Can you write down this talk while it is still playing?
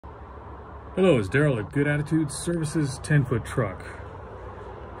Hello, it's Daryl at Good Attitude Services 10-foot truck.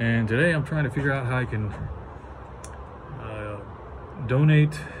 And today I'm trying to figure out how I can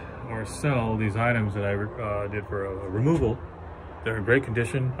donate or sell these items that I did for a removal. They're in great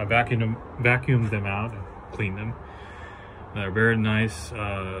condition. I vacuumed them out and cleaned them. They're very nice,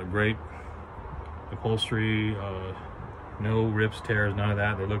 great upholstery, no rips, tears, none of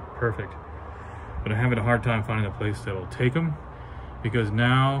that. They look perfect. But I'm having a hard time finding a place that'll take them, because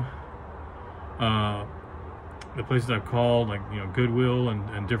now the places I've called, like Goodwill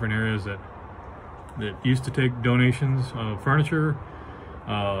and different areas that used to take donations of furniture,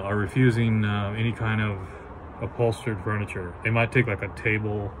 are refusing any kind of upholstered furniture. They might take like a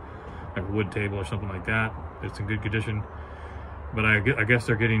table, like a wood table or something like that. It's in good condition, but I guess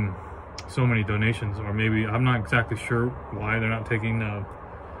they're getting so many donations, or maybe I'm not exactly sure why they're not taking a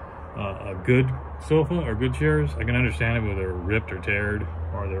good sofa or good chairs. I can understand it whether they're ripped or teared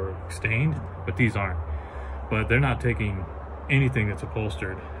or they're stained, but these aren't. But they're not taking anything that's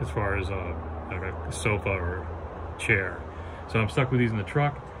upholstered as far as like a sofa or chair. So I'm stuck with these in the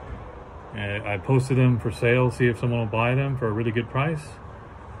truck. And I posted them for sale, see if someone will buy them for a really good price.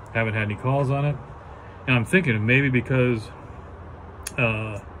 Haven't had any calls on it. And I'm thinking maybe because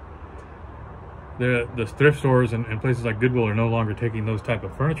the thrift stores and places like Goodwill are no longer taking those type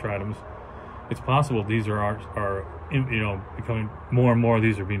of furniture items, it's possible these are becoming more and more of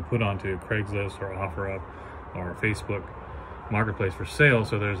these are being put onto Craigslist or OfferUp or Facebook Marketplace for sale.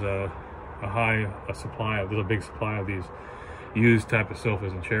 So there's a big supply of these used type of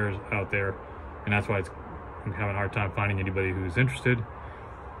sofas and chairs out there, and that's why I'm having a hard time finding anybody who's interested.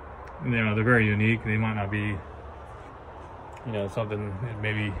 They're very unique. They might not be something,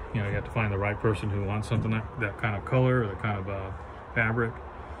 maybe you have to find the right person who wants something that kind of color or that kind of fabric.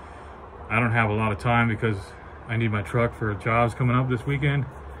 I don't have a lot of time because I need my truck for jobs coming up this weekend,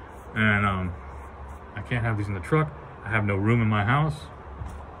 and I can't have these in the truck. I have no room in my house.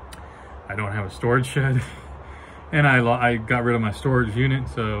 I don't have a storage shed. And I got rid of my storage unit.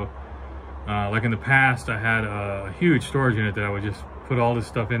 So like in the past, I had a huge storage unit that I would just put all this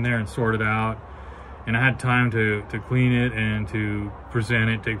stuff in there and sort it out. And I had time to clean it and to present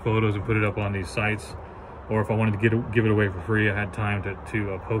it, take photos and put it up on these sites. Or if I wanted to give it away for free, I had time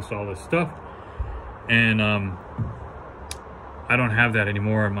to post all this stuff. And I don't have that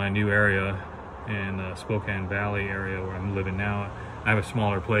anymore in my new area in the Spokane Valley area where I'm living now. I have a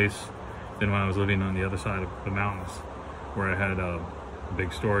smaller place than when I was living on the other side of the mountains, where I had a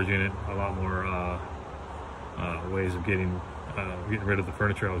big storage unit, a lot more ways of getting rid of the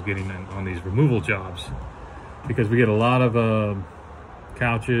furniture I was getting on these removal jobs, because we get a lot of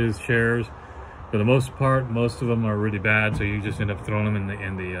couches, chairs. For the most part, most of them are really bad, so you just end up throwing them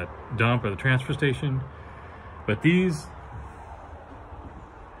in the dump or the transfer station. But these,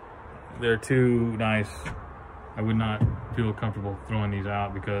 they're too nice. I would not feel comfortable throwing these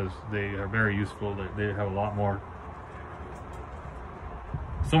out because they are very useful. They have a lot more.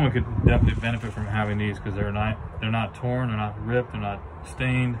 Someone could definitely benefit from having these because they're not torn, they're not ripped, they're not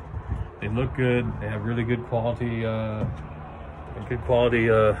stained. They look good. They have really good quality,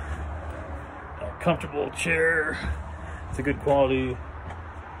 comfortable chair. It's a good quality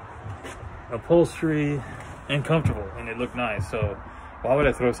upholstery and comfortable, and they look nice. So why would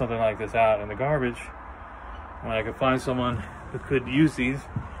I throw something like this out in the garbage when I could find someone who could use these?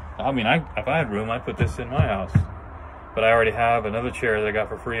 I mean, if I had room, I'd put this in my house. But I already have another chair that I got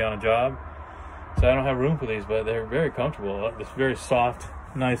for free on a job, so I don't have room for these, but they're very comfortable. This very soft,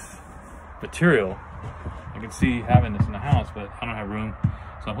 nice material. I can see having this in the house, but I don't have room.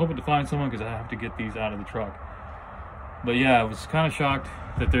 So I'm hoping to find someone, because I have to get these out of the truck. But yeah, I was kind of shocked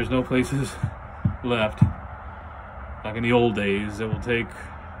that there's no places left, like in the old days, that will take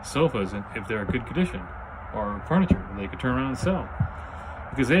sofas if they're in good condition, or furniture they could turn around and sell,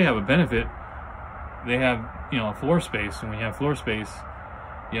 because they have a benefit. They have a floor space, and when you have floor space,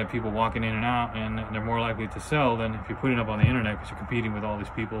 you have people walking in and out, and they're more likely to sell than if you're putting it up on the internet, because you're competing with all these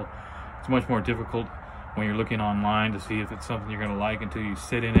people. It's much more difficult when you're looking online to see if it's something you're going to like until you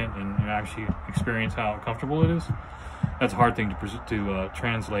sit in it and you actually experience how comfortable it is. That's a hard thing to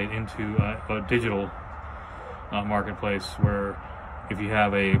translate into a digital marketplace, where if you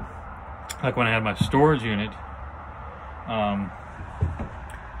have like when I had my storage unit,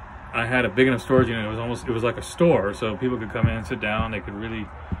 I had a big enough storage unit. It was like a store, so people could come in and sit down. They could really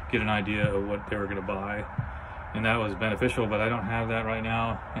get an idea of what they were going to buy, and that was beneficial. But I don't have that right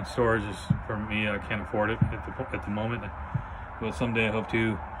now, and storage is, for me, I can't afford it at the moment. But someday I hope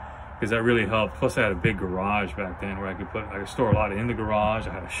to, because that really helped. Plus, I had a big garage back then where I could store a lot in the garage.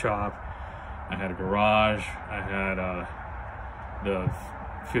 I had a shop, I had a garage, I had the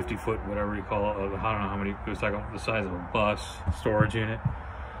 50-foot, whatever you call it. I don't know how many. It was like the size of a bus, storage unit.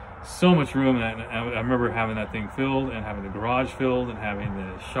 So much room. And I remember having that thing filled, and having the garage filled, and having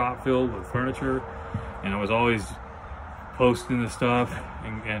the shop filled with furniture. And I was always posting the stuff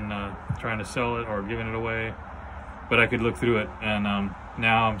and trying to sell it or giving it away. But I could look through it, and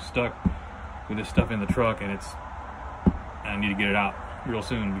now I'm stuck with this stuff in the truck, and I need to get it out real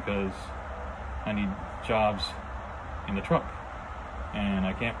soon because I need jobs in the truck, and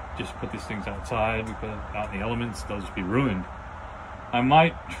I can't just put these things outside because out in the elements they'll just be ruined. I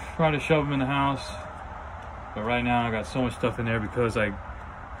might try to shove them in the house, but right now I got so much stuff in there because I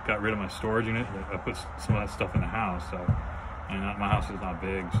got rid of my storage unit. I put some of that stuff in the house, so, and my house is not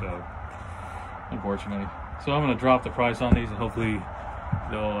big, so unfortunately. So I'm gonna drop the price on these, and hopefully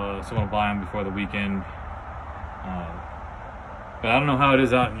someone will buy them before the weekend. But I don't know how it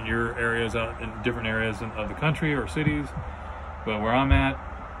is out in your areas, out in different areas of the country or cities, but where I'm at,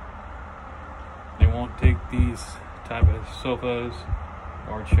 they won't take these type of sofas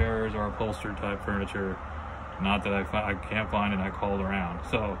or chairs or upholstered type furniture. Not that I can't find it. I called around.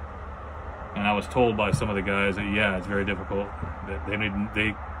 So, and I was told by some of the guys that yeah, it's very difficult. That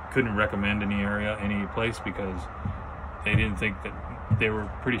they couldn't recommend any place because they didn't think that, they were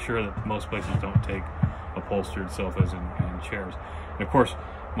pretty sure that most places don't take upholstered sofas and chairs. And of course,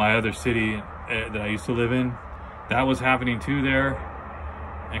 my other city that I used to live in, that was happening too there.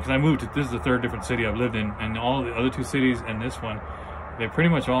 And because I moved this is the third different city I've lived in, and all the other two cities and this one, they're pretty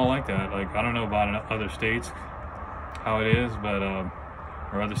much all like that. Like, I don't know about other states how it is, but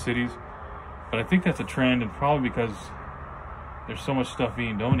or other cities, but I think that's a trend, and probably because there's so much stuff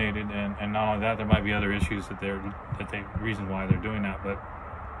being donated, and not only that, there might be other issues reason why they're doing that, but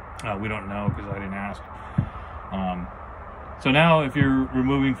we don't know because I didn't ask. So now, if you're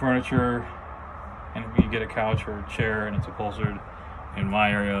removing furniture and you get a couch or a chair and it's upholstered, in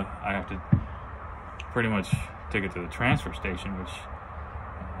my area, I have to pretty much take it to the transfer station, which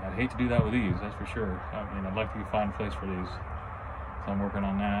I'd hate to do that with these, that's for sure. I mean, I'd like to find a place for these, so I'm working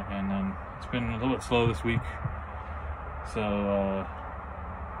on that. And then it's been a little bit slow this week, so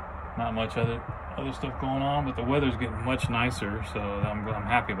not much other stuff going on, but the weather's getting much nicer, so I'm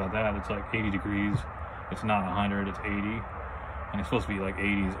happy about that. It's like 80 degrees. It's not 100, it's 80, and it's supposed to be like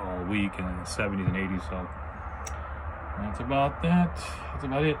 80s all week, and then 70s and 80s. So that's about that. That's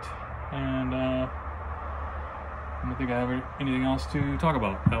about it. And I don't think I have anything else to talk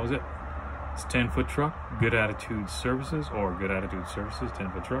about. That was it. It's 10-foot truck, Good Attitude Services, or Good Attitude Services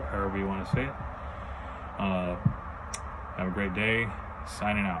 10-foot truck, however you want to say it. Have a great day.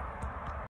 Signing out.